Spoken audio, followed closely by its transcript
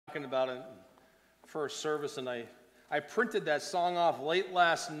Talking about it in first service, and I printed that song off late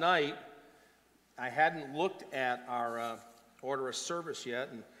last night. I hadn't looked at our order of service yet,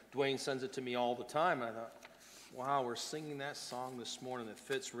 and Dwayne sends it to me all the time. I thought, wow, we're singing that song this morning. It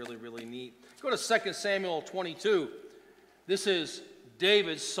fits really, really neat. Go to 2 Samuel 22. This is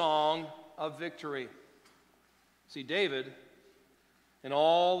David's song of victory. See, David, and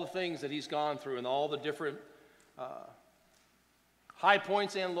all the things that he's gone through, and all the different high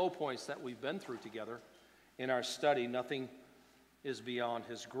points and low points that we've been through together in our study, nothing is beyond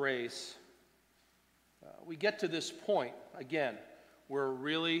his grace. We get to this point, again, we're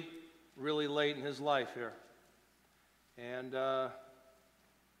really, really late in his life here. And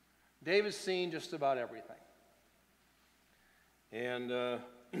David's seen just about everything. And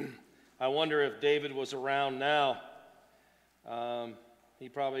I wonder if David was around now,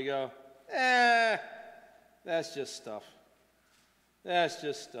 he'd probably go, that's just stuff. That's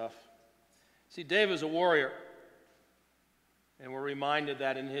just stuff. See, David was a warrior. And we're reminded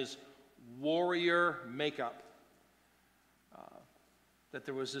that in his warrior makeup, that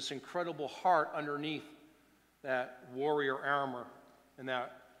there was this incredible heart underneath that warrior armor, and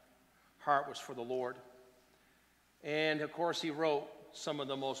that heart was for the Lord. And of course, he wrote some of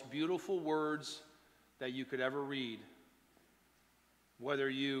the most beautiful words that you could ever read. Whether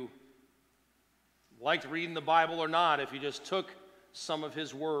you liked reading the Bible or not, if you just took some of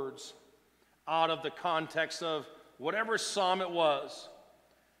his words out of the context of whatever psalm it was,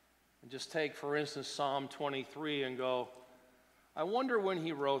 and just take, for instance, Psalm 23 and go, I wonder when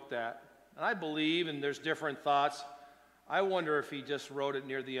he wrote that. And I believe, and there's different thoughts, I wonder if he just wrote it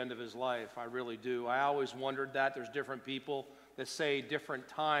near the end of his life. I really do. I always wondered that. There's different people that say different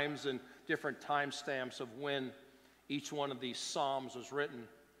times and different time stamps of when each one of these psalms was written.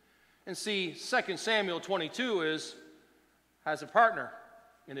 And see, 2 Samuel 22 has a partner,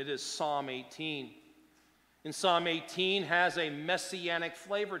 and it is Psalm 18. And Psalm 18 has a messianic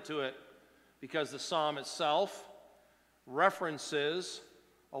flavor to it because the psalm itself references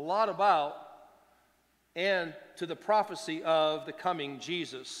a lot about and to the prophecy of the coming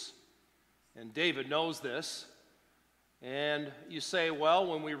Jesus. And David knows this. And you say, well,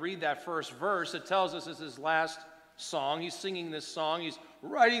 when we read that first verse, it tells us it's his last song. He's singing this song. He's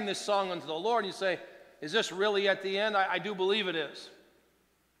writing this song unto the Lord. And you say, is this really at the end? I do believe it is.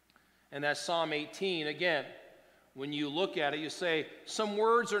 And that Psalm 18, again, when you look at it, you say, some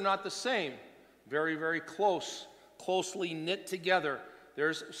words are not the same. Very, very closely knit together.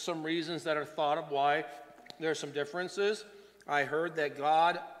 There's some reasons that are thought of why there are some differences. I heard that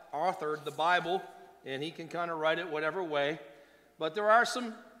God authored the Bible, and he can kind of write it whatever way. But there are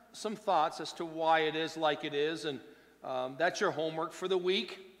some thoughts as to why it is like it is, and that's your homework for the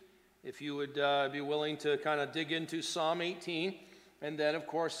week. If you would be willing to kind of dig into Psalm 18, and then, of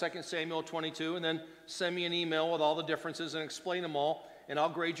course, 2 Samuel 22, and then send me an email with all the differences and explain them all, and I'll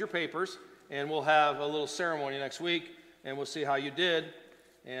grade your papers, and we'll have a little ceremony next week, and we'll see how you did.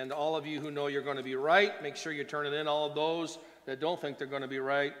 And all of you who know you're going to be right, make sure you turn it in. All of those that don't think they're going to be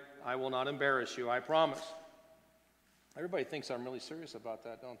right, I will not embarrass you, I promise. Everybody thinks I'm really serious about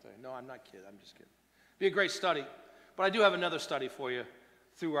that, don't they? No, I'm not kidding. I'm just kidding. Be a great study. But I do have another study for you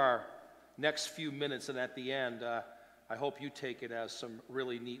through our next few minutes, and at the end, I hope you take it as some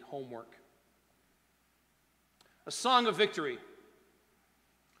really neat homework. A song of victory.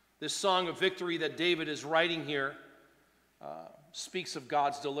 This song of victory that David is writing here speaks of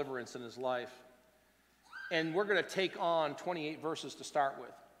God's deliverance in his life. And we're going to take on 28 verses to start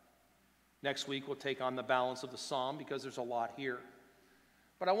with. Next week, we'll take on the balance of the psalm because there's a lot here.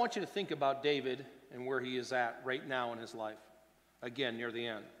 But I want you to think about David and where he is at right now in his life. Again, near the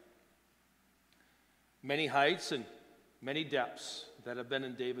end. Many heights and many depths that have been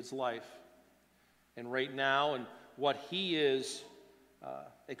in David's life. And right now, and what he is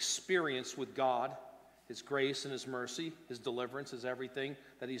experienced with God, his grace and his mercy, his deliverance, is everything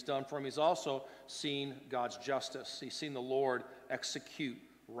that he's done for him. He's also seen God's justice. He's seen the Lord execute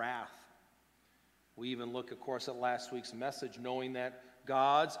wrath. We even look, of course, at last week's message, knowing that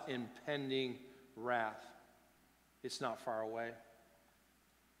God's impending wrath, it's not far away.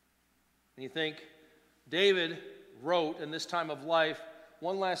 And you think, David wrote in this time of life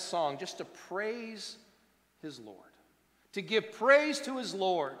one last song just to praise his Lord, to give praise to his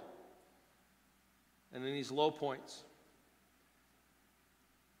Lord. And in these low points,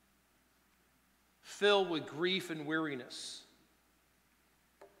 filled with grief and weariness,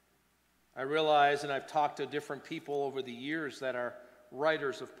 I realize, and I've talked to different people over the years that are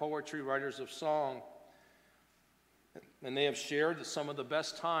writers of poetry, writers of song, and they have shared that some of the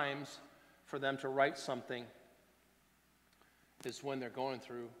best times for them to write something is when they're going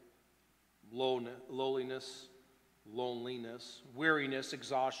through lowliness, loneliness, weariness,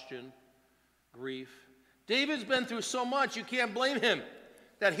 exhaustion, grief. David's been through so much, you can't blame him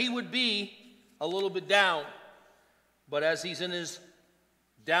that he would be a little bit down. But as he's in his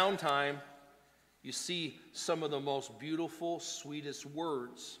downtime, you see some of the most beautiful, sweetest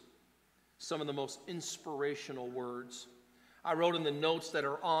words, some of the most inspirational words. I wrote in the notes that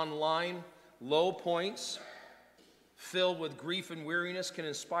are online, low points filled with grief and weariness can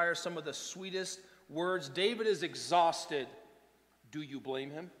inspire some of the sweetest words. David is exhausted. Do you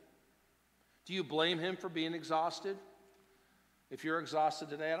blame him? Do you blame him for being exhausted? If you're exhausted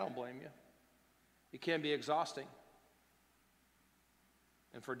today, I don't blame you. It can be exhausting.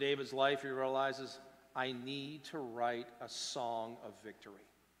 And for David's life, he realizes, I need to write a song of victory.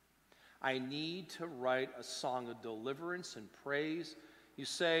 I need to write a song of deliverance and praise. You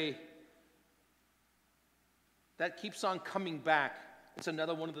say, that keeps on coming back. It's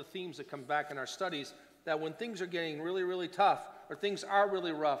another one of the themes that come back in our studies, that when things are getting really, really tough, or things are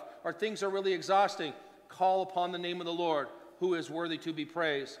really rough, or things are really exhausting, call upon the name of the Lord, who is worthy to be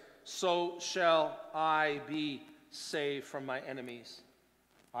praised. So shall I be saved from my enemies.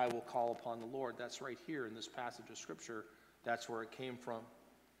 I will call upon the Lord. That's right here in this passage of Scripture. That's where it came from.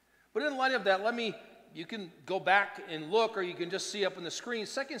 But in light of that, you can go back and look, or you can just see up on the screen,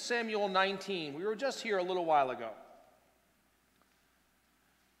 2 Samuel 19. We were just here a little while ago.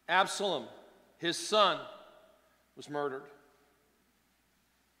 Absalom, his son, was murdered.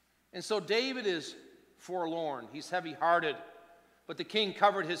 And so David is forlorn. He's heavy-hearted. But the king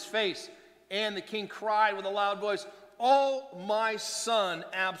covered his face, and the king cried with a loud voice, "Oh, my son,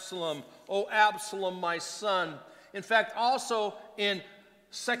 Absalom! Oh, Absalom, my son!" In fact, also in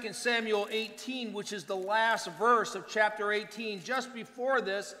 2 Samuel 18, which is the last verse of chapter 18, just before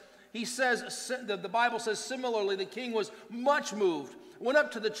this, he says, the Bible says, similarly, the king was much moved, went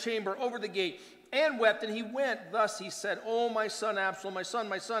up to the chamber over the gate, and wept, and he went. Thus he said, "Oh, my son Absalom, my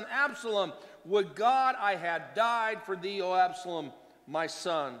son, Absalom, would God I had died for thee, O Absalom, my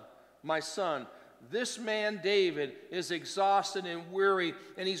son, my son." This man, David, is exhausted and weary,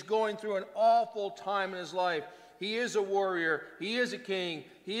 and he's going through an awful time in his life. He is a warrior, he is a king,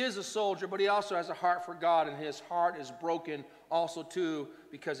 he is a soldier, but he also has a heart for God, and his heart is broken also too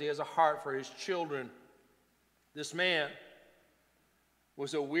because he has a heart for his children. This man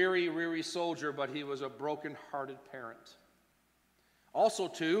was a weary, weary soldier, but he was a broken-hearted parent. Also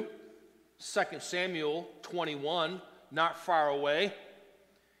too, 2 Samuel 21, not far away,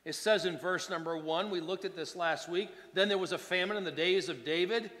 it says in verse number 1, we looked at this last week, then there was a famine in the days of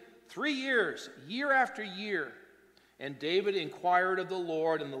David, 3 years, year after year. And David inquired of the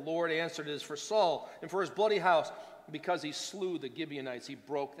Lord, and the Lord answered, "It is for Saul and for his bloody house, because he slew the Gibeonites." He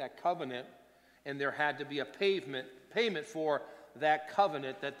broke that covenant, and there had to be a payment for that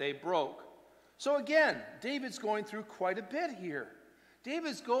covenant that they broke. So again, David's going through quite a bit here.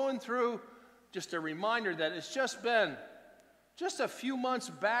 David's going through, just a reminder that it's just been just a few months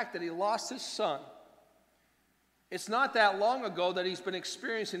back that he lost his son. It's not that long ago that he's been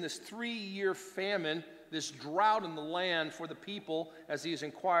experiencing this 3-year famine, this drought in the land for the people as he's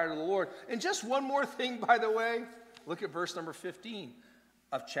inquired of the Lord. And just one more thing, by the way, look at verse number 15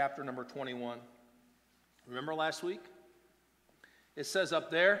 of chapter number 21. Remember last week? It says up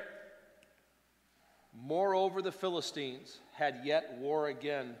there, "Moreover, the Philistines had yet war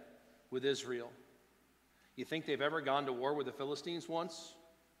again with Israel." You think they've ever gone to war with the Philistines once,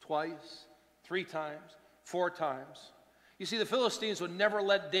 twice, 3 times, 4 times? You see, the Philistines would never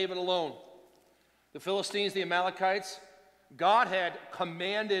let David alone. The Philistines, the Amalekites, God had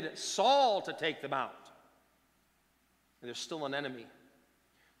commanded Saul to take them out. And they're still an enemy.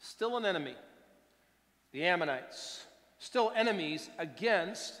 Still an enemy. The Ammonites, still enemies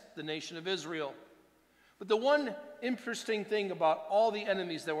against the nation of Israel. But the one interesting thing about all the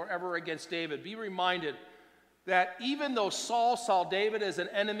enemies that were ever against David, be reminded that even though Saul saw David as an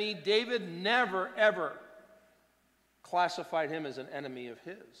enemy, David never, ever classified him as an enemy of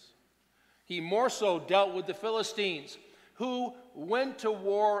his. He more so dealt with the Philistines, who went to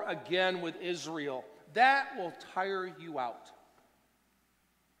war again with Israel. That will tire you out.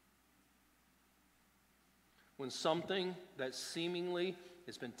 When something that seemingly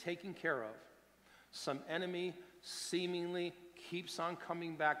has been taken care of, some enemy seemingly keeps on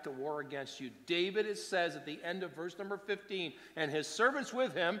coming back to war against you. David, it says at the end of verse number 15, and his servants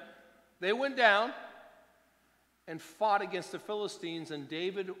with him, they went down and fought against the Philistines, and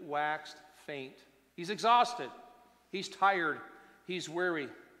David waxed faint. He's exhausted. He's tired. He's weary.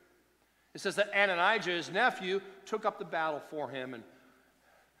 It says that Adonijah, his nephew, took up the battle for him and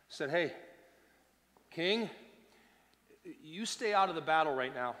said, "Hey, king, You stay out of the battle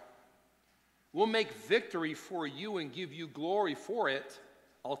right now. We'll make victory for you and give you glory for it.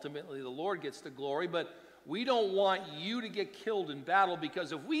 Ultimately, the Lord gets the glory, but we don't want you to get killed in battle,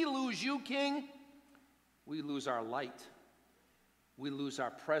 because if we lose you, King, we lose our light. We lose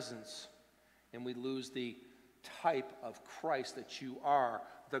our presence, and we lose the type of Christ that you are,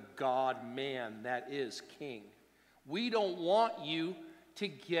 the God-man that is King. We don't want you to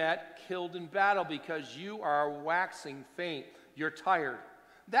get killed in battle because you are waxing faint. You're tired.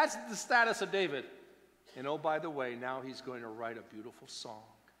 That's the status of David. And oh, by the way, now he's going to write a beautiful song.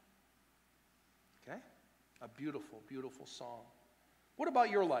 Okay? A beautiful, beautiful song. What about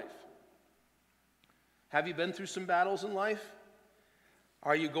your life? Have you been through some battles in life?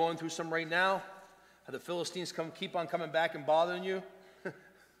 Are you going through some right now? Have the Philistines keep on coming back and bothering you?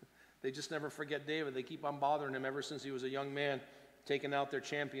 They just never forget David. They keep on bothering him ever since he was a young man, taking out their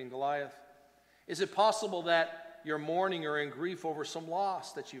champion Goliath. Is it possible that you're mourning or in grief over some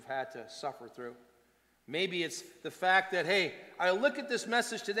loss that you've had to suffer through? Maybe it's the fact that, hey, I look at this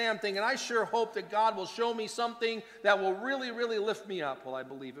message today, I'm thinking, I sure hope that God will show me something that will really, really lift me up. Well, I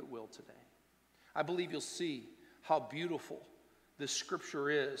believe it will today. I believe you'll see how beautiful this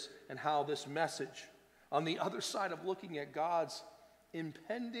scripture is and how this message, on the other side of looking at God's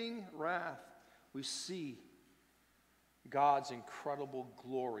impending wrath, we see God's incredible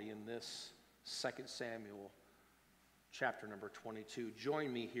glory in this 2 Samuel chapter number 22.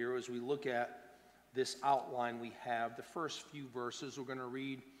 Join me here as we look at this outline we have. The first few verses, we're going to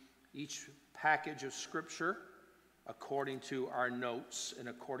read each package of scripture according to our notes and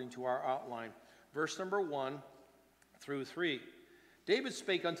according to our outline. Verse number 1 through 3. David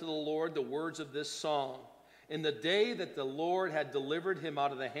spake unto the Lord the words of this song in the day that the Lord had delivered him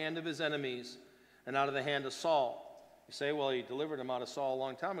out of the hand of his enemies and out of the hand of Saul. You say, well, he delivered him out of Saul a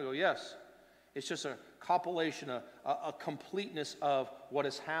long time ago. Yes. It's just a compilation, a completeness of what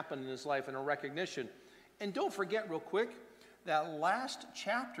has happened in his life and a recognition. And don't forget real quick, that last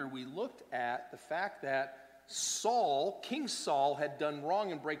chapter we looked at the fact that Saul, King Saul, had done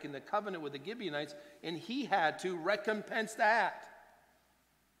wrong in breaking the covenant with the Gibeonites, and he had to recompense that.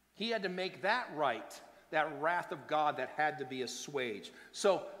 He had to make that right, that wrath of God that had to be assuaged.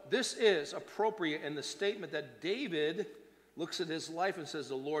 So this is appropriate in the statement that David looks at his life and says,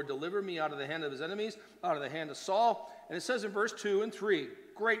 the Lord delivered me out of the hand of his enemies, out of the hand of Saul. And it says in verse 2 and 3,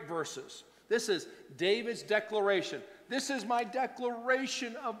 great verses. This is David's declaration. This is my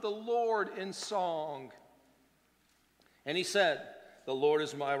declaration of the Lord in song. And he said, the Lord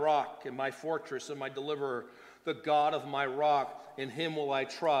is my rock and my fortress and my deliverer, the God of my rock, in him will I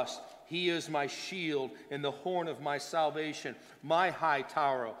trust. He is my shield and the horn of my salvation, my high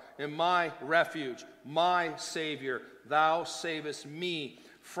tower and my refuge, my Savior. Thou savest me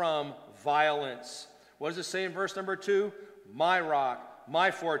from violence. What does it say in verse number 2? My rock,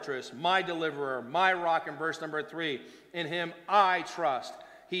 my fortress, my deliverer, my rock in verse number 3. In him I trust.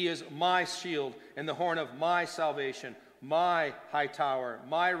 He is my shield and the horn of my salvation, my high tower,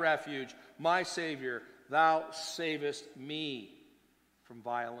 my refuge, my Savior. Thou savest me from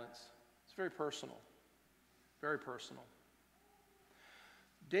violence. It's very personal. Very personal.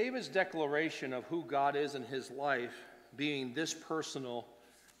 David's declaration of who God is in his life, being this personal,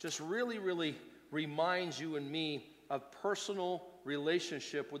 just really, really reminds you and me of personal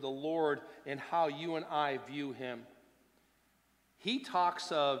relationship with the Lord and how you and I view him. He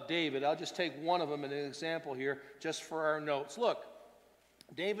talks of David. I'll just take one of them as an example here just for our notes. Look,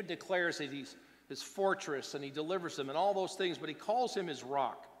 David declares that he's his fortress and he delivers him and all those things, but he calls him his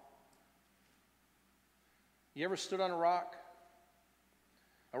rock. You ever stood on a rock?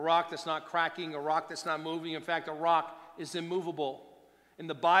 A rock that's not cracking, a rock that's not moving. In fact, a rock is immovable. In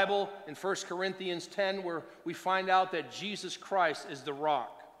the Bible, in 1 Corinthians 10, where we find out that Jesus Christ is the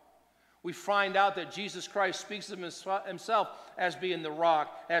rock. We find out that Jesus Christ speaks of himself as being the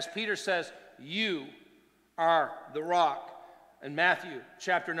rock. As Peter says, you are the rock. In Matthew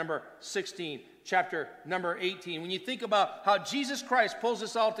chapter number 16, chapter number 18. When you think about how Jesus Christ pulls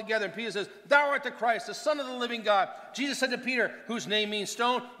this all together, and Peter says, thou art the Christ, the Son of the living God. Jesus said to Peter, whose name means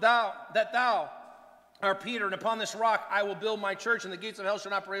stone, thou art Peter, and upon this rock I will build my church, and the gates of hell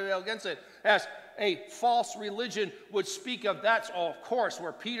shall not prevail against it. As a false religion would speak of, that's all, of course,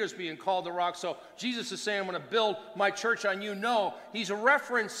 where Peter's being called the rock. So Jesus is saying, I'm going to build my church on you. No, he's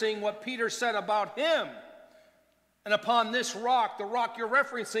referencing what Peter said about him. And upon this rock, the rock you're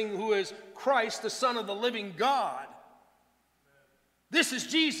referencing, who is Christ, the Son of the living God. This is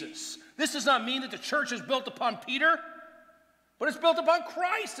Jesus. This does not mean that the church is built upon Peter, but it's built upon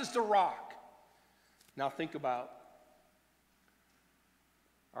Christ as the rock. Now think about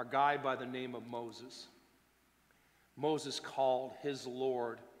our guy by the name of Moses. Moses called his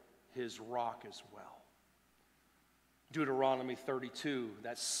Lord his rock as well. Deuteronomy 32,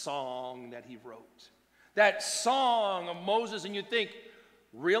 that song that he wrote. That song of Moses, and you think,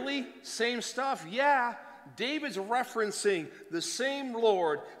 really? Same stuff? Yeah. David's referencing the same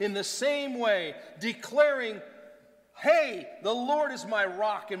Lord in the same way, declaring, hey, the Lord is my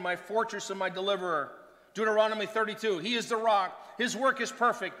rock and my fortress and my deliverer. Deuteronomy 32, he is the rock. His work is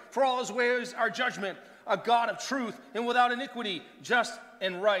perfect. For all his ways are judgment. A God of truth and without iniquity. Just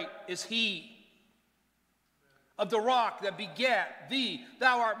and right is he. Of the rock that begat thee,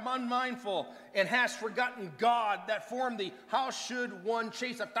 thou art unmindful and hast forgotten God that formed thee. How should one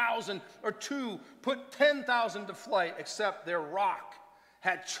chase 1,000 or two, put 10,000 to flight, except their rock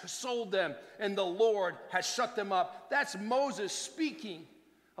had sold them and the Lord had shut them up? That's Moses speaking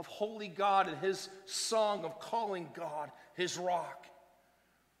of holy God and his song of calling God his rock.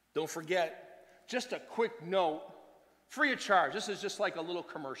 Don't forget, just a quick note, free of charge. This is just like a little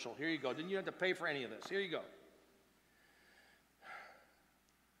commercial. Here you go. Didn't you have to pay for any of this? Here you go.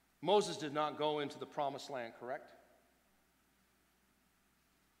 Moses did not go into the promised land, correct?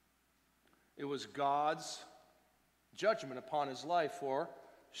 It was God's judgment upon his life for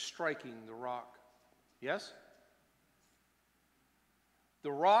striking the rock. Yes?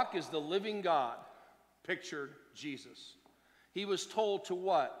 The rock is the living God, pictured Jesus. He was told to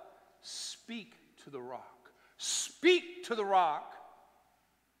what? Speak to the rock. Speak to the rock.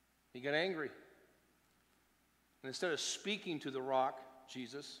 He got angry. And instead of speaking to the rock,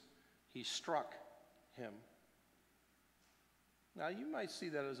 Jesus, he struck him. Now, you might see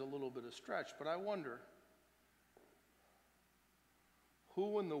that as a little bit of stretch, but I wonder,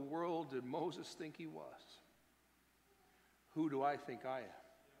 who in the world did Moses think he was? Who do I think I am?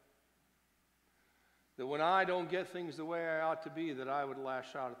 That when I don't get things the way I ought to be, that I would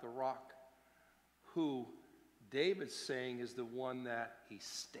lash out at the rock. Who David's saying is the one that he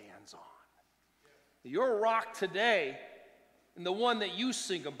stands on. Your rock today, and the one that you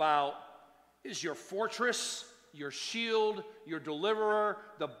sing about, is your fortress, your shield, your deliverer,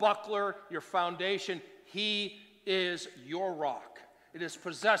 the buckler, your foundation. He is your rock. It is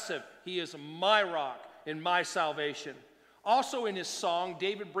possessive. He is my rock and my salvation. Also in his song,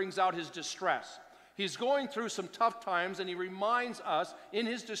 David brings out his distress. He's going through some tough times, and he reminds us in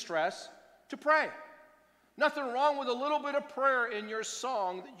his distress to pray. Nothing wrong with a little bit of prayer in your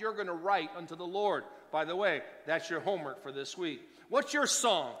song that you're going to write unto the Lord. By the way, that's your homework for this week. What's your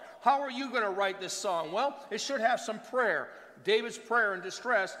song? How are you going to write this song? Well, it should have some prayer. David's prayer in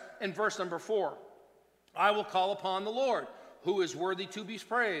distress in verse number 4. I will call upon the Lord, who is worthy to be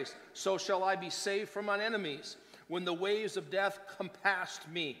praised. So shall I be saved from mine enemies. When the waves of death compassed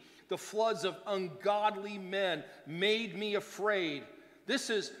me, the floods of ungodly men made me afraid. This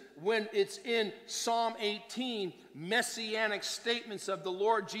is when it's in Psalm 18, messianic statements of the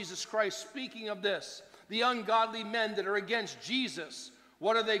Lord Jesus Christ speaking of this. The ungodly men that are against Jesus,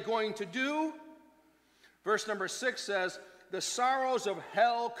 what are they going to do? Verse number 6 says, the sorrows of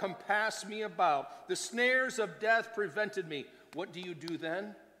hell compassed me about. The snares of death prevented me. What do you do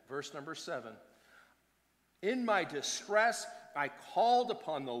then? Verse number 7. In my distress, I called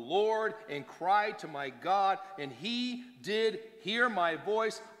upon the Lord and cried to my God, and he did hear my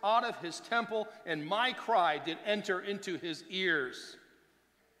voice out of his temple, and my cry did enter into his ears.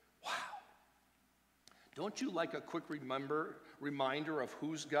 Wow. Don't you like a quick reminder of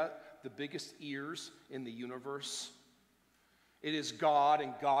who's got the biggest ears in the universe? It is God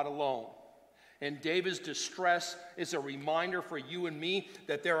and God alone. And David's distress is a reminder for you and me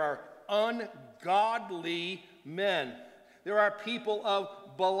that there are ungodly men. There are people of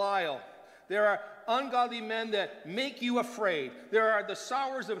Belial. There are ungodly men that make you afraid. There are the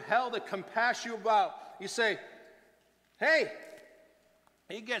sorrows of hell that compass you about. You say, hey,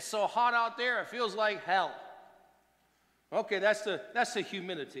 it gets so hot out there, it feels like hell. Okay, that's the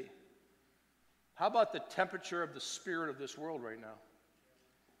humidity. How about the temperature of the spirit of this world right now?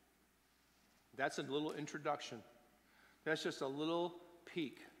 That's a little introduction. That's just a little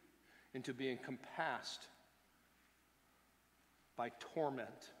peek into being compassed by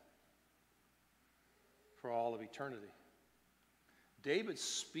torment for all of eternity. David's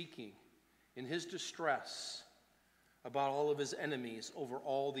speaking in his distress about all of his enemies over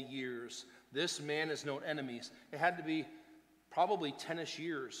all the years. This man has known enemies. It had to be probably 10-ish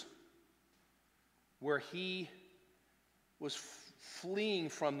years where he was fleeing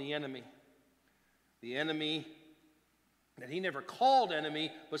from the enemy. The enemy that he never called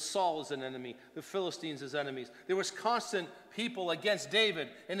enemy, but Saul is an enemy, the Philistines as enemies. There was constant people against David.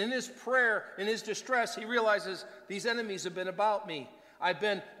 And in his prayer, in his distress, he realizes these enemies have been about me. I've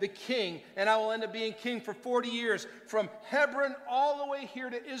been the king, and I will end up being king for 40 years, from Hebron all the way here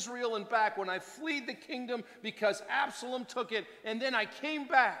to Israel and back, when I fled the kingdom because Absalom took it, and then I came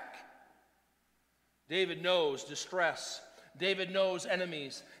back. David knows distress. David knows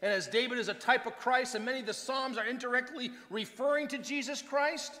enemies. And as David is a type of Christ, and many of the Psalms are indirectly referring to Jesus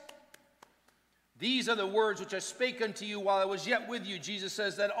Christ, these are the words which I spake unto you while I was yet with you, Jesus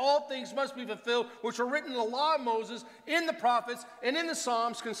says, that all things must be fulfilled, which were written in the law of Moses, in the prophets, and in the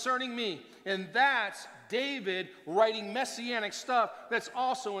Psalms concerning me. And that's David writing messianic stuff that's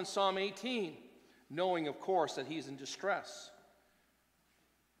also in Psalm 18, knowing, of course, that he's in distress.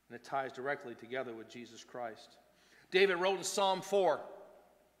 And it ties directly together with Jesus Christ. David wrote in Psalm 4,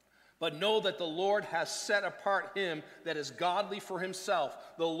 but know that the Lord has set apart him that is godly for himself.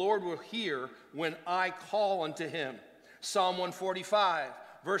 The Lord will hear when I call unto him. Psalm 145,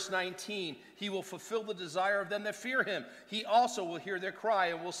 verse 19, he will fulfill the desire of them that fear him. He also will hear their cry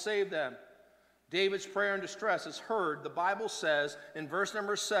and will save them. David's prayer in distress is heard. The Bible says in verse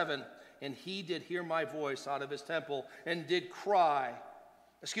number 7, and he did hear my voice out of his temple and did cry.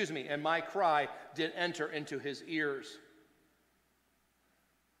 And my cry did enter into his ears.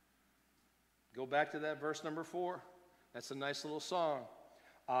 Go back to that verse number 4. That's a nice little song.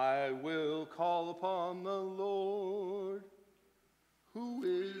 I will call upon the Lord, who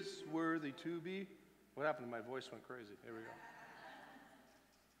is worthy to be. What happened? My voice went crazy. Here we go.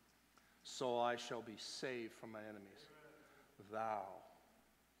 So I shall be saved from my enemies. Thou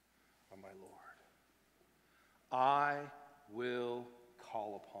art my Lord. I will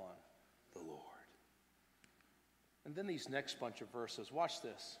call upon the Lord. And then these next bunch of verses. Watch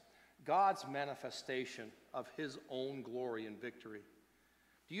this. God's manifestation of his own glory and victory.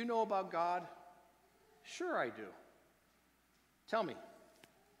 Do you know about God? Sure I do. Tell me,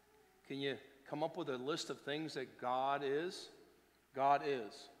 can you come up with a list of things that God is? God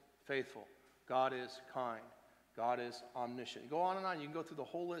is faithful. God is kind. God is omniscient. Go on and on. You can go through the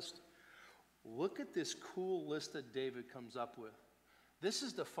whole list. Look at this cool list that David comes up with. This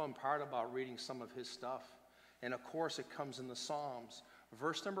is the fun part about reading some of his stuff. And of course, it comes in the Psalms.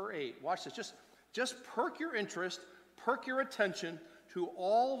 Verse number 8, watch this. Just perk your interest, perk your attention to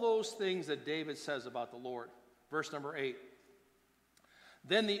all those things that David says about the Lord. Verse number 8.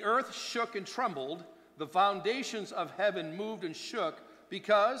 Then the earth shook and trembled, the foundations of heaven moved and shook,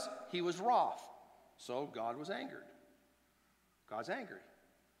 because he was wroth. So God was angered. God's angry.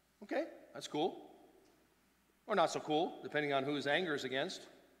 Okay, that's cool. Or not so cool, depending on whose anger is against.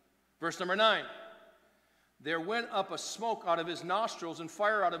 Verse number 9. There went up a smoke out of his nostrils and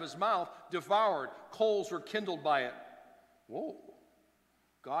fire out of his mouth, devoured. Coals were kindled by it. Whoa.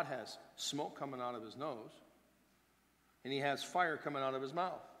 God has smoke coming out of his nose, and he has fire coming out of his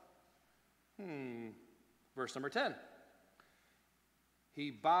mouth. Verse number 10.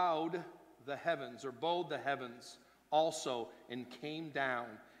 He bowed the heavens also, and came down,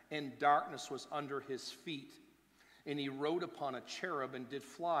 and darkness was under his feet. And he rode upon a cherub and did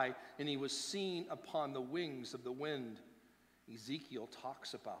fly, and he was seen upon the wings of the wind. Ezekiel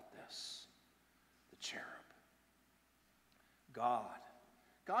talks about this, the cherub. God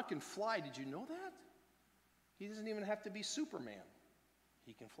can fly. Did you know that? He doesn't even have to be Superman.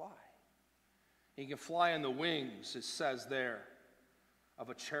 He can fly. He can fly on the wings, it says there,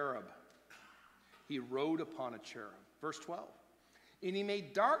 of a cherub. He rode upon a cherub. Verse 12. And he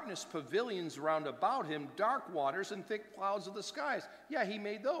made darkness pavilions round about him, dark waters and thick clouds of the skies. Yeah, he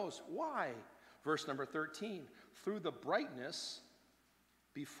made those. Why? Verse number 13. Through the brightness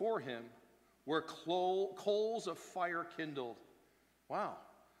before him were coals of fire kindled. Wow.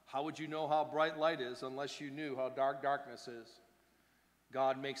 How would you know how bright light is unless you knew how dark darkness is?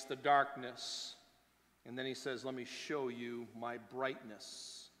 God makes the darkness, and then he says, let me show you my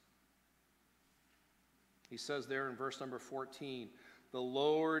brightness. He says there in verse number 14, the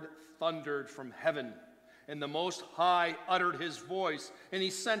Lord thundered from heaven, and the Most High uttered his voice, and he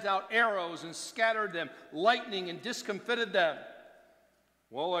sent out arrows and scattered them, lightning and discomfited them.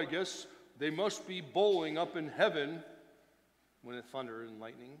 Well, I guess they must be bowling up in heaven when it thundered and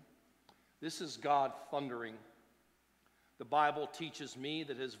lightning. This is God thundering. The Bible teaches me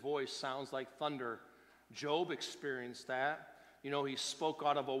that his voice sounds like thunder. Job experienced that. You know, he spoke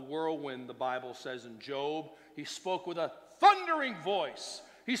out of a whirlwind, the Bible says in Job. He spoke with a thundering voice.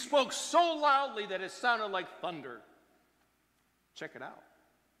 He spoke so loudly that it sounded like thunder. Check it out.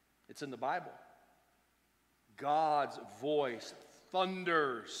 It's in the Bible. God's voice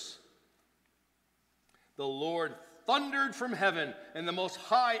thunders. The Lord thundered from heaven, and the Most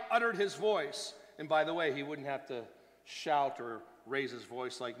High uttered his voice. And by the way, he wouldn't have to shout or raise his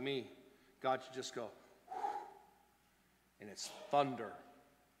voice like me. God should just go, and it's thunder,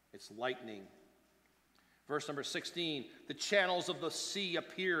 it's lightning. Verse number 16, the channels of the sea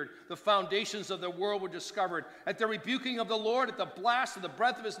appeared. The foundations of the world were discovered. At the rebuking of the Lord, at the blast of the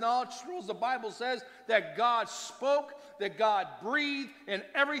breath of his nostrils, the Bible says that God spoke, that God breathed, and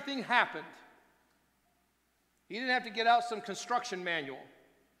everything happened. He didn't have to get out some construction manual.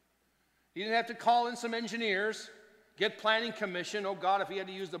 He didn't have to call in some engineers, get planning commission. Oh God, if he had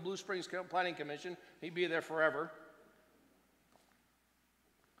to use the Blue Springs Planning Commission, he'd be there forever.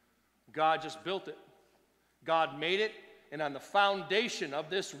 God just built it. God made it, and on the foundation of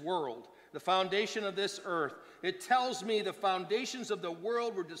this world, the foundation of this earth, it tells me the foundations of the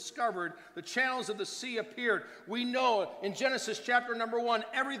world were discovered, the channels of the sea appeared. We know in Genesis chapter number 1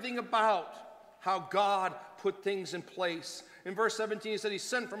 everything about how God put things in place. In verse 17 he said, he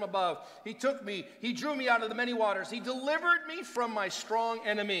sent from above, he took me, he drew me out of the many waters, he delivered me from my strong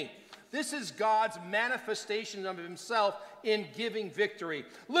enemy. This is God's manifestation of himself in giving victory.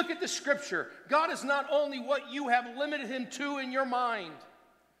 Look at the scripture. God is not only what you have limited him to in your mind.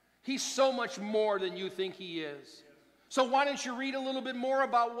 He's so much more than you think he is. So why don't you read a little bit more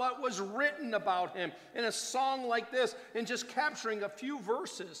about what was written about him in a song like this, and just capturing a few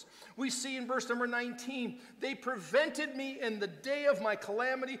verses. We see in verse number 19, they prevented me in the day of my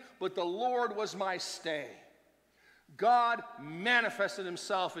calamity, but the Lord was my stay. God manifested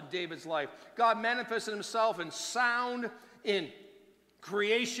himself in David's life. God manifested himself in sound, in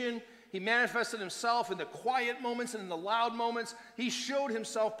creation. He manifested himself in the quiet moments and in the loud moments. He showed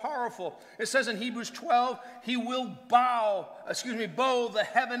himself powerful. It says in Hebrews 12, he will bow the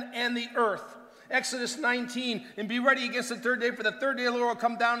heaven and the earth. Exodus 19, and be ready against the third day, for the third day the Lord will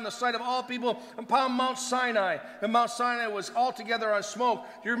come down in the sight of all people upon Mount Sinai. And Mount Sinai was altogether on smoke.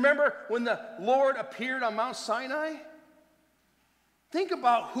 Do you remember when the Lord appeared on Mount Sinai? Think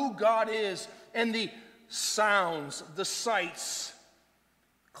about who God is and the sounds, the sights.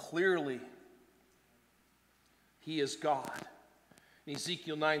 Clearly, he is God. In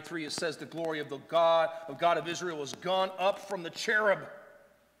Ezekiel 9:3, it says the glory of the God of Israel was gone up from the cherub.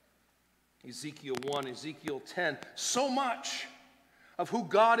 Ezekiel 1, Ezekiel 10. So much of who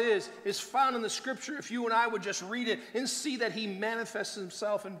God is found in the scripture if you and I would just read it and see that he manifests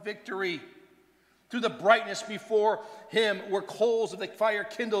himself in victory. Through the brightness before him were coals of the fire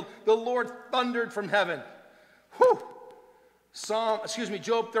kindled. The Lord thundered from heaven. Whew!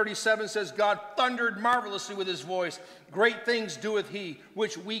 Job 37 says, God thundered marvelously with his voice. Great things doeth he,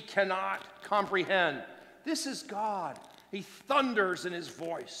 which we cannot comprehend. This is God. He thunders in his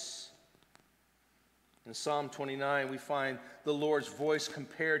voice. In Psalm 29, we find the Lord's voice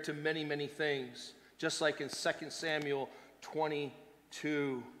compared to many, many things, just like in 2 Samuel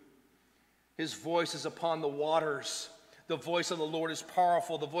 22. His voice is upon the waters. The voice of the Lord is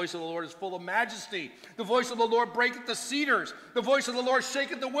powerful. The voice of the Lord is full of majesty. The voice of the Lord breaketh the cedars. The voice of the Lord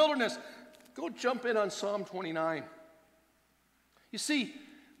shaketh the wilderness. Go jump in on Psalm 29. You see,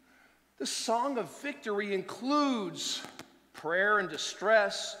 the song of victory includes prayer and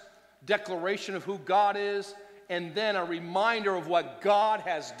distress, declaration of who God is, and then a reminder of what God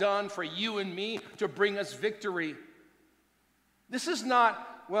has done for you and me to bring us victory. This is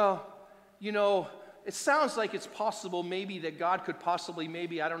not, it sounds like it's possible maybe that God could possibly,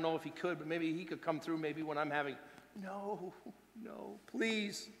 I don't know if he could, but maybe he could come through maybe when I'm having, no,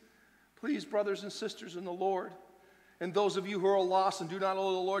 please, brothers and sisters in the Lord, and those of you who are lost and do not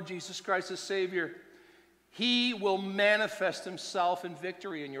know the Lord Jesus Christ as Savior, he will manifest himself in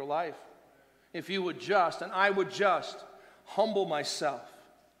victory in your life. If you would just, and I would just, humble myself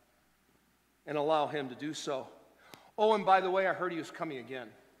and allow him to do so. Oh, and by the way, I heard he was coming again.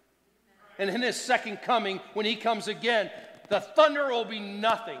 And in his second coming, when he comes again, the thunder will be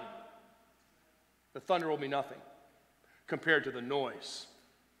nothing. The thunder will be nothing compared to the noise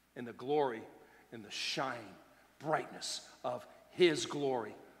and the glory and the shine, brightness of his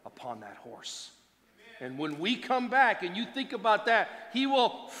glory upon that horse. And when we come back and you think about that, he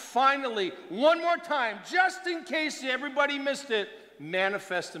will finally, one more time, just in case everybody missed it,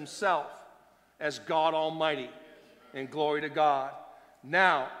 manifest himself as God Almighty. And glory to God.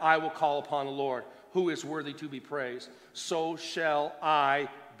 Now I will call upon the Lord, who is worthy to be praised. So shall I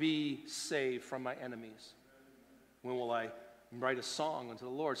be saved from my enemies. When will I write a song unto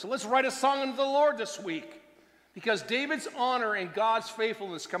the Lord? So let's write a song unto the Lord this week. Because David's honor and God's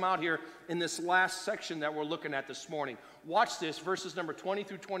faithfulness come out here in this last section that we're looking at this morning. Watch this, verses number 20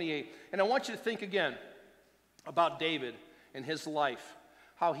 through 28. And I want you to think again about David and his life.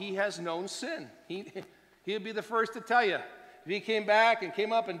 How he has known sin. He'll be the first to tell you. If he came back and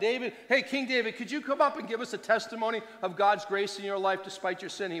came up and David, hey, King David, could you come up and give us a testimony of God's grace in your life despite your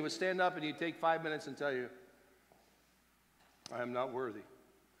sin? He would stand up and he'd take 5 minutes and tell you. I am not worthy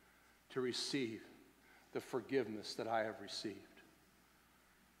to receive the forgiveness that I have received.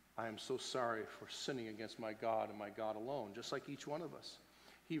 I am so sorry for sinning against my God and my God alone, just like each one of us.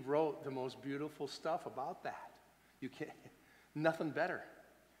 He wrote the most beautiful stuff about that. You can't, nothing better.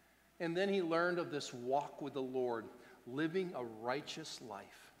 And then he learned of this walk with the Lord, living a righteous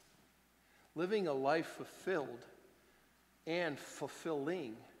life, living a life fulfilled and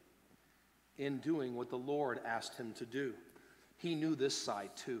fulfilling in doing what the Lord asked him to do. He knew this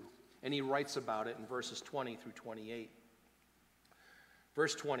side too, and he writes about it in verses 20 through 28.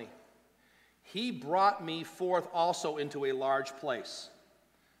 Verse 20, he brought me forth also into a large place.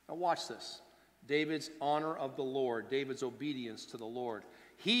 Now watch this. David's honor of the Lord, David's obedience to the Lord.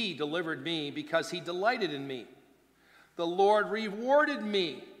 He delivered me because he delighted in me. The Lord rewarded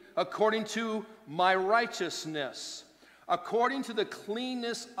me according to my righteousness. According to the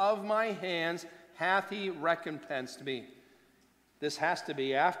cleanness of my hands hath he recompensed me. This has to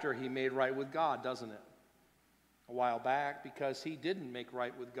be after he made right with God, doesn't it? A while back, because he didn't make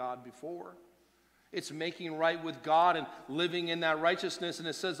right with God before. It's making right with God and living in that righteousness. And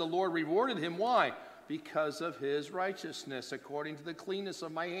it says the Lord rewarded him. Why? Because of his righteousness, according to the cleanness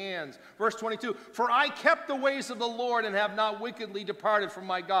of my hands. Verse 22, for I kept the ways of the Lord and have not wickedly departed from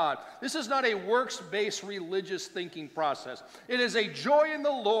my God. This is not a works-based religious thinking process. It is a joy in the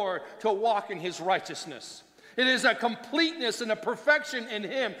Lord to walk in his righteousness. It is a completeness and a perfection in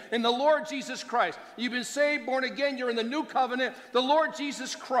him, in the Lord Jesus Christ. You've been saved, born again, you're in the new covenant. The Lord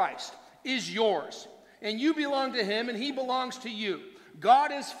Jesus Christ is yours, and you belong to him, and he belongs to you.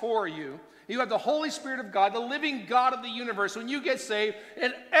 God is for you. You have the Holy Spirit of God, the living God of the universe, when you get saved,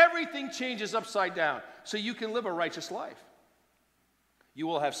 and everything changes upside down, so you can live a righteous life. You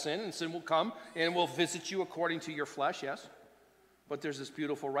will have sin, and sin will come, and will visit you according to your flesh, yes? But there's this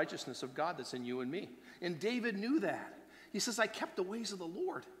beautiful righteousness of God that's in you and me. And David knew that. He says, I kept the ways of the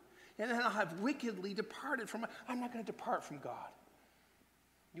Lord, and then I have wickedly departed from, I'm not going to depart from God.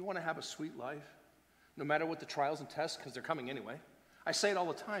 You want to have a sweet life, no matter what the trials and tests, because they're coming anyway. I say it all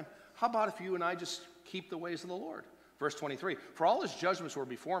the time. How about if you and I just keep the ways of the Lord? Verse 23, for all his judgments were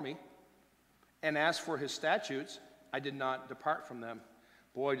before me, and as for his statutes, I did not depart from them.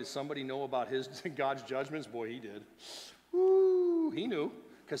 Boy, did somebody know about his God's judgments? Boy, he did. Woo, he knew,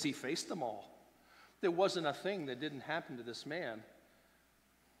 because he faced them all. There wasn't a thing that didn't happen to this man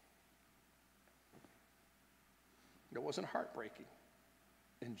that wasn't heartbreaking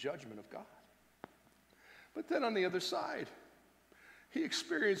in judgment of God. But then on the other side, he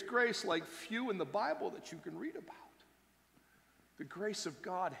experienced grace like few in the Bible that you can read about. The grace of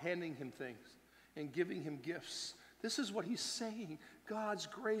God handing him things and giving him gifts. This is what he's saying. God's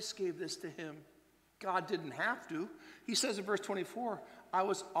grace gave this to him. God didn't have to. He says in verse 24, I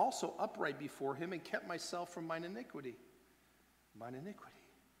was also upright before him and kept myself from mine iniquity. Mine iniquity.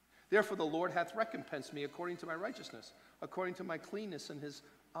 Therefore the Lord hath recompensed me according to my righteousness, according to my cleanness in his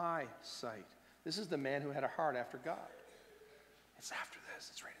eyesight. This is the man who had a heart after God. It's after this.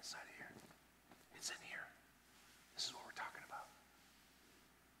 It's right inside of here. It's in here. This is what we're talking about.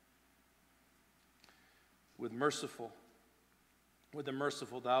 With the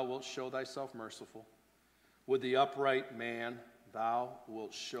merciful thou wilt show thyself merciful. With the upright man thou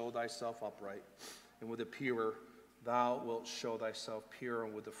wilt show thyself upright. And with the pure thou wilt show thyself pure.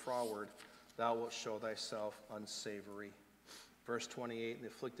 And with the froward thou wilt show thyself unsavory. Verse 28, and the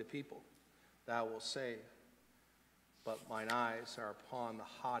afflicted people thou wilt save. But mine eyes are upon the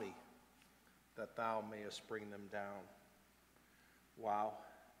haughty, that thou mayest bring them down. Wow.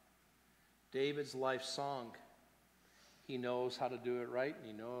 David's life song. He knows how to do it right, and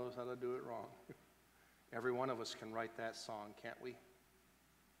he knows how to do it wrong. Every one of us can write that song, can't we?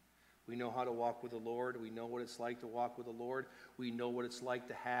 We know how to walk with the Lord. We know what it's like to walk with the Lord. We know what it's like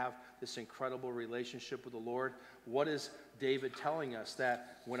to have this incredible relationship with the Lord. What is David telling us?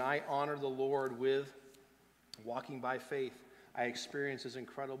 That when I honor the Lord with walking by faith, I experience his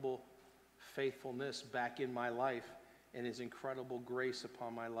incredible faithfulness back in my life and his incredible grace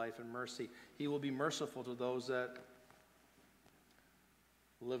upon my life and mercy. He will be merciful to those that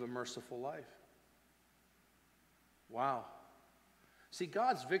live a merciful life. Wow. See,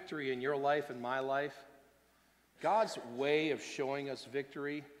 God's victory in your life and my life, God's way of showing us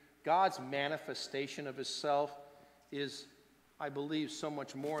victory, God's manifestation of himself is, I believe, so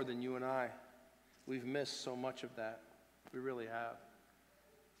much more than you and I. We've missed so much of that. We really have.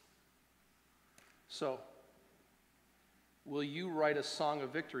 So, will you write a song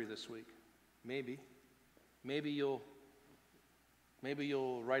of victory this week? Maybe. Maybe you'll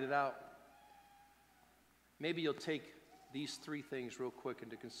write it out. Maybe you'll take these three things real quick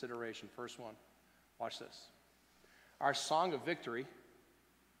into consideration. First one, watch this. our song of victory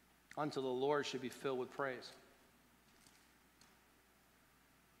unto the Lord should be filled with praise.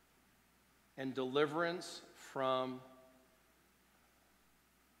 And deliverance from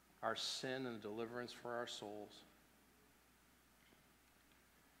our sin and deliverance for our souls.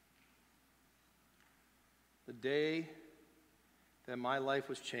 The day that my life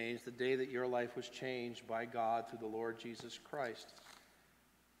was changed, the day that your life was changed by God through the Lord Jesus Christ.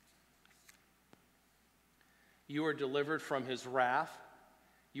 You were delivered from his wrath.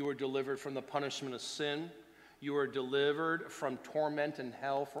 You were delivered from the punishment of sin. You were delivered from torment in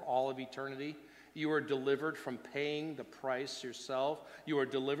hell for all of eternity. You were delivered from paying the price yourself. You were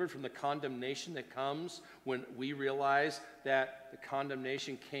delivered from the condemnation that comes when we realize that the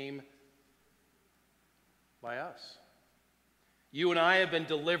condemnation came by us. You and I have been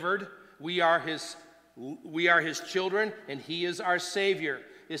delivered. We are his children, and he is our Savior.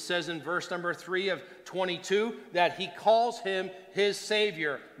 It says in verse number 3 of 22 that he calls him his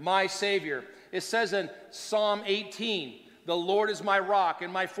Savior, my Savior. It says in Psalm 18, the Lord is my rock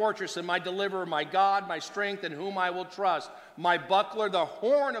and my fortress and my deliverer, my God, my strength, in whom I will trust, my buckler, the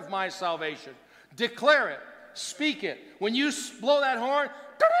horn of my salvation. Declare it, speak it. When you blow that horn,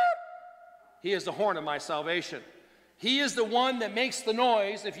 he is the horn of my salvation. He is the one that makes the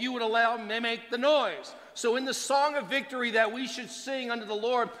noise if you would allow him to make the noise. So in the song of victory that we should sing unto the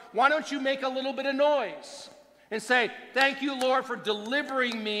Lord, why don't you make a little bit of noise and say, thank you, Lord, for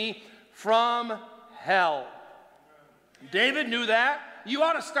delivering me from hell. David knew that. You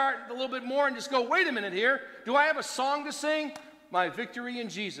ought to start a little bit more and just go, wait a minute here. Do I have a song to sing? My victory in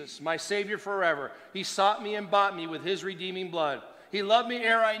Jesus, my Savior forever. He sought me and bought me with his redeeming blood. He loved me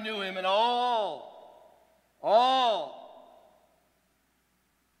ere I knew him, and all.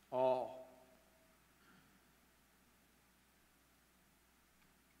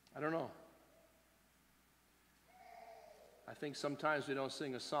 I don't know. I think sometimes we don't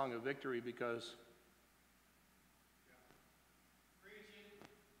sing a song of victory because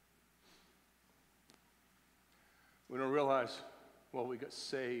we don't realize, well, we got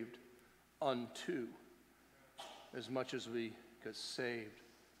saved unto as much as we got saved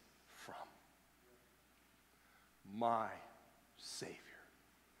from. My Savior,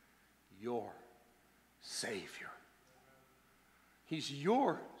 your Savior. He's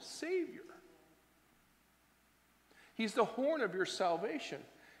your Savior. He's the horn of your salvation.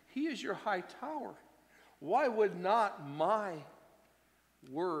 He is your high tower. Why would not my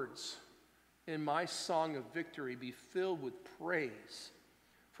words in my song of victory be filled with praise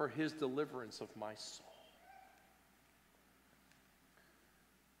for his deliverance of my soul?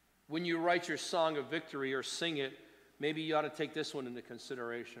 When you write your song of victory or sing it, maybe you ought to take this one into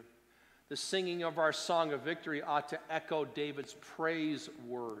consideration. The singing of our song of victory ought to echo David's praise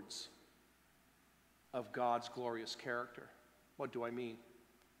words of God's glorious character. What do I mean?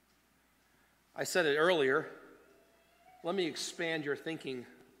 I said it earlier. Let me expand your thinking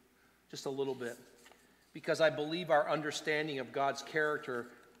just a little bit, because I believe our understanding of God's character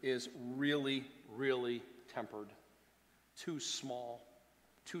is really, really tempered. Too small,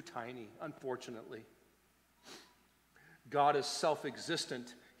 too tiny, unfortunately. God is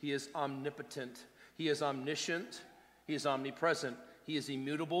self-existent. He is omnipotent. He is omniscient. He is omnipresent. He is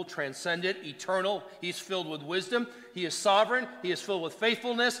immutable, transcendent, eternal. He's filled with wisdom. He is sovereign. He is filled with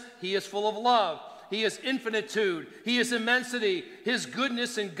faithfulness. He is full of love. He is infinitude. He is immensity. His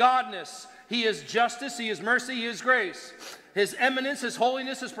goodness and godness. He is justice. He is mercy. He is grace. His eminence, his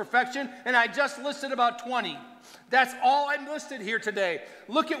holiness, his perfection. And I just listed about 20. That's all I listed here today.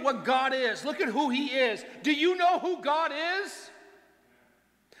 Look at what God is. Look at who he is. Do you know who God is?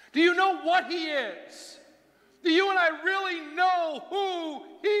 Do you know what he is? Do you and I really know who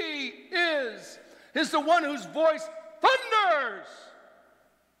he is? He's the one whose voice thunders.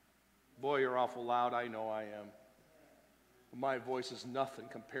 Boy, you're awful loud. I know I am. My voice is nothing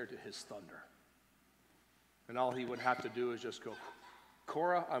compared to his thunder. And all he would have to do is just go,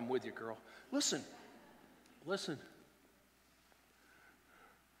 Cora, I'm with you, girl. Listen.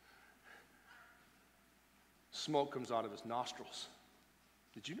 Smoke comes out of his nostrils.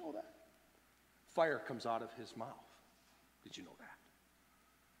 Did you know that? Fire comes out of his mouth. Did you know that?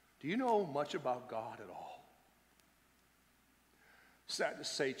 Do you know much about God at all? Sad to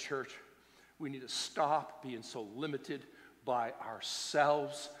say, church, we need to stop being so limited by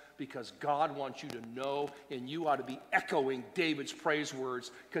ourselves, because God wants you to know, and you ought to be echoing David's praise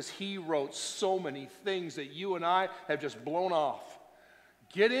words, because he wrote so many things that you and I have just blown off.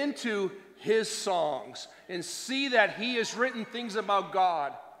 Get into his songs and see that he has written things about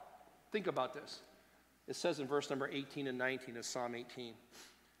God. Think about this. It says in verse number 18 and 19 of Psalm 18,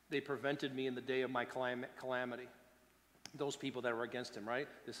 they prevented me in the day of my calamity. those people that were against him, right?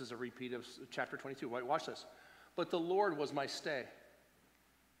 This is a repeat of chapter 22. Watch this. But the Lord was my stay.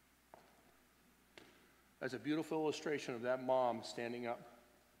 That's a beautiful illustration of that mom standing up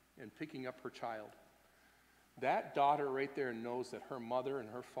and picking up her child. That daughter right there knows that her mother and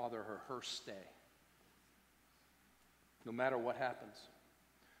her father are her stay. No matter what happens.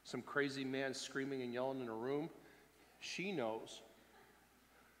 Some crazy man screaming and yelling in a room, she knows.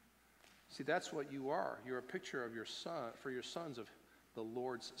 See, that's what you are. You're a picture of your son, for your sons, of the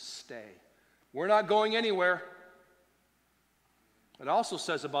Lord's stay. We're not going anywhere. It also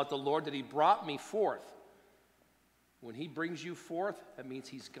says about the Lord that he brought me forth. When he brings you forth, that means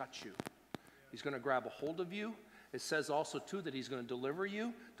he's got you. He's going to grab a hold of you. It says also, too, that he's going to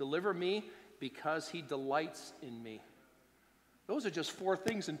deliver me, because he delights in me. Those are just 4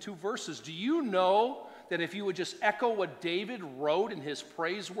 things in 2 verses. Do you know that if you would just echo what David wrote in his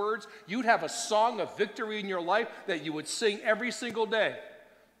praise words, you'd have a song of victory in your life that you would sing every single day?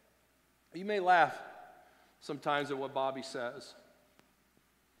 You may laugh sometimes at what Bobby says.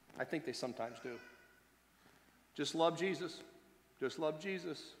 I think they sometimes do. Just love Jesus. Just love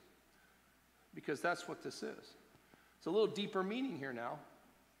Jesus. Because that's what this is. It's a little deeper meaning here now.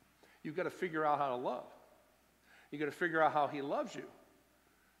 You've got to figure out how to love. You've got to figure out how he loves you.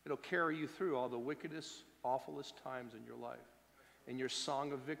 It'll carry you through all the wickedest, awfulest times in your life. And your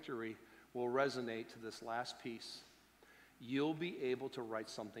song of victory will resonate to this last piece. You'll be able to write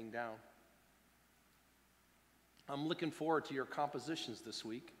something down. I'm looking forward to your compositions this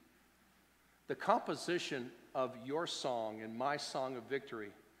week. The composition of your song and my song of victory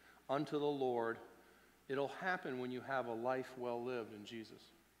unto the Lord, it'll happen when you have a life well lived in Jesus.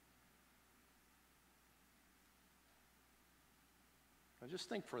 Now just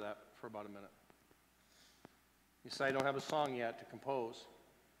think for that for about a minute. You say, I don't have a song yet to compose.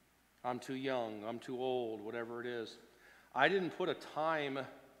 I'm too young, I'm too old, whatever it is. I didn't put a time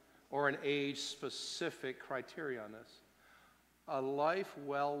or an age-specific criteria on this. A life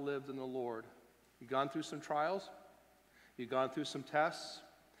well lived in the Lord. You've gone through some trials. You've gone through some tests.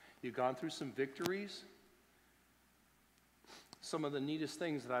 You've gone through some victories. Some of the neatest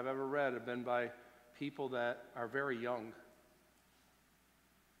things that I've ever read have been by people that are very young.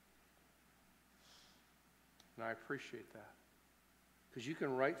 And I appreciate that. Because you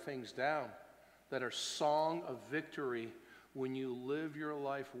can write things down that are song of victory when you live your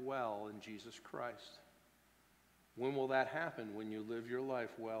life well in Jesus Christ. When will that happen? When you live your life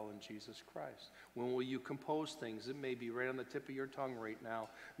well in Jesus Christ. When will you compose things? It may be right on the tip of your tongue right now.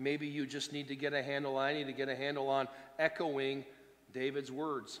 Maybe you just need to get a handle. I need to get a handle on echoing David's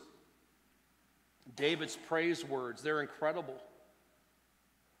words. David's praise words. They're incredible.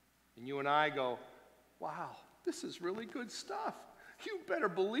 And you and I go, wow, this is really good stuff. You better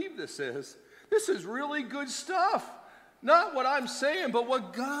believe this is. This is really good stuff. Not what I'm saying, but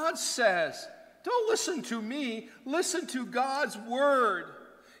what God says. Don't listen to me. Listen to God's word.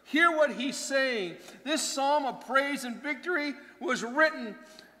 Hear what he's saying. This psalm of praise and victory was written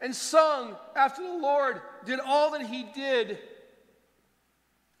and sung after the Lord did all that he did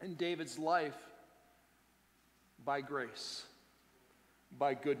in David's life by grace,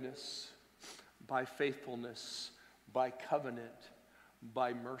 by goodness, by faithfulness, by covenant,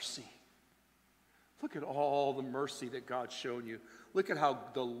 by mercy. Look at all the mercy that God's shown you. Look at how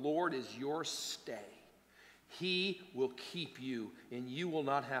the Lord is your stay. He will keep you, and you will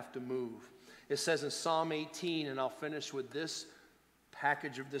not have to move. It says in Psalm 18, and I'll finish with this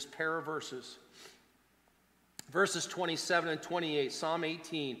package of this pair of verses. Verses 27 and 28, Psalm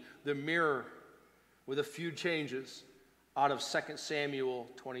 18, the mirror with a few changes out of 2 Samuel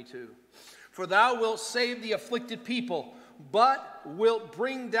 22. For thou wilt save the afflicted people, but wilt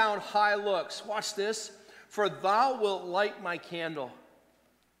bring down high looks. Watch this. For thou wilt light my candle.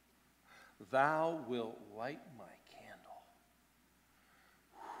 Thou wilt light my candle.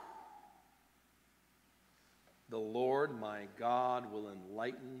 The Lord my God will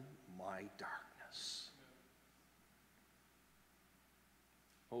enlighten my darkness.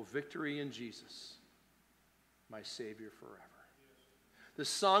 Oh, victory in Jesus, my Savior forever. The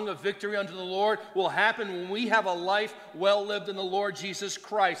song of victory unto the Lord will happen when we have a life well lived in the Lord Jesus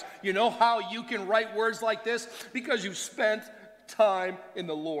Christ. You know how you can write words like this? Because you've spent time in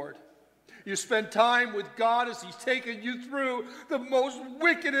the Lord. You spend time with God as he's taken you through the most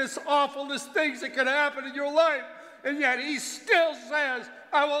wickedest, awfulest things that can happen in your life. And yet he still says,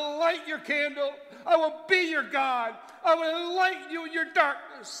 I will light your candle. I will be your God. I will enlighten you in your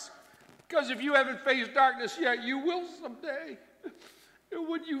darkness. Because if you haven't faced darkness yet, you will someday. And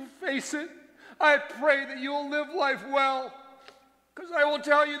when you face it, I pray that you'll live life well. Because I will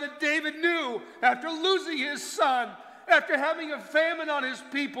tell you that David knew after losing his son after having a famine on his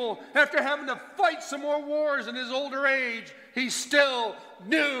people, after having to fight some more wars in his older age, he still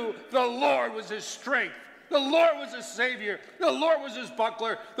knew the Lord was his strength. The Lord was his Savior. The Lord was his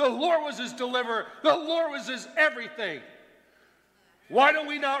buckler. The Lord was his deliverer. The Lord was his everything. Why don't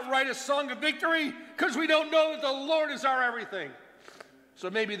we not write a song of victory? Because we don't know that the Lord is our everything. So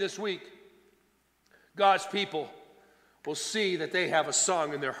maybe this week, God's people will see that they have a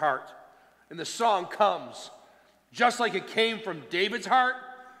song in their heart. And the song comes, just like it came from David's heart,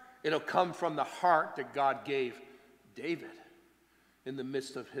 it'll come from the heart that God gave David in the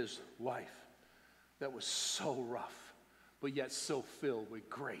midst of his life that was so rough, but yet so filled with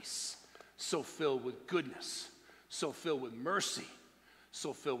grace, so filled with goodness, so filled with mercy,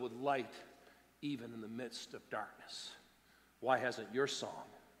 so filled with light, even in the midst of darkness. Why hasn't your song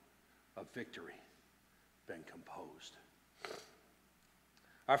of victory been composed?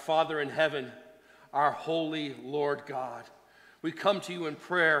 Our Father in heaven, our holy Lord God, we come to you in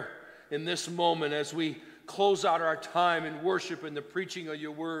prayer in this moment as we close out our time in worship and the preaching of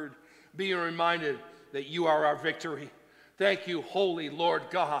your word, being reminded that you are our victory. Thank you, holy Lord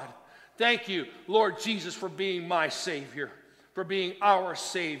God. Thank you, Lord Jesus, for being my Savior, for being our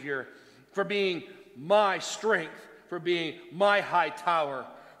Savior, for being my strength, for being my high tower,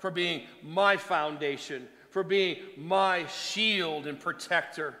 for being my foundation, for being my shield and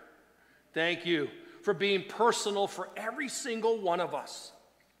protector. Thank you for being personal for every single one of us.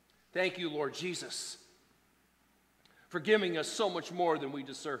 Thank you, Lord Jesus, for giving us so much more than we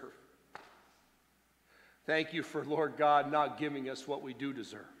deserve. Thank you for, Lord God, not giving us what we do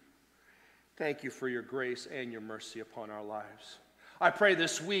deserve. Thank you for your grace and your mercy upon our lives. I pray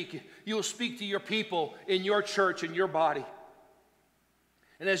this week you will speak to your people in your church and your body.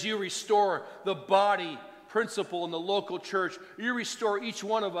 And as you restore the body principle in the local church, you restore each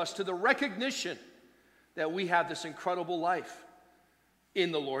one of us to the recognition that we have this incredible life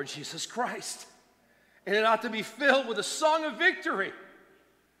in the Lord Jesus Christ. And it ought to be filled with a song of victory.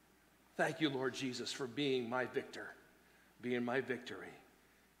 Thank you, Lord Jesus, for being my victor, being my victory.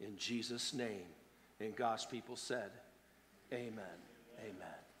 In Jesus' name, and God's people said, amen,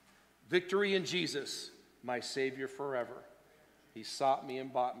 amen. Victory in Jesus, my Savior forever. He sought me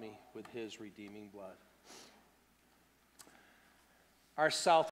and bought me with his redeeming blood. Our South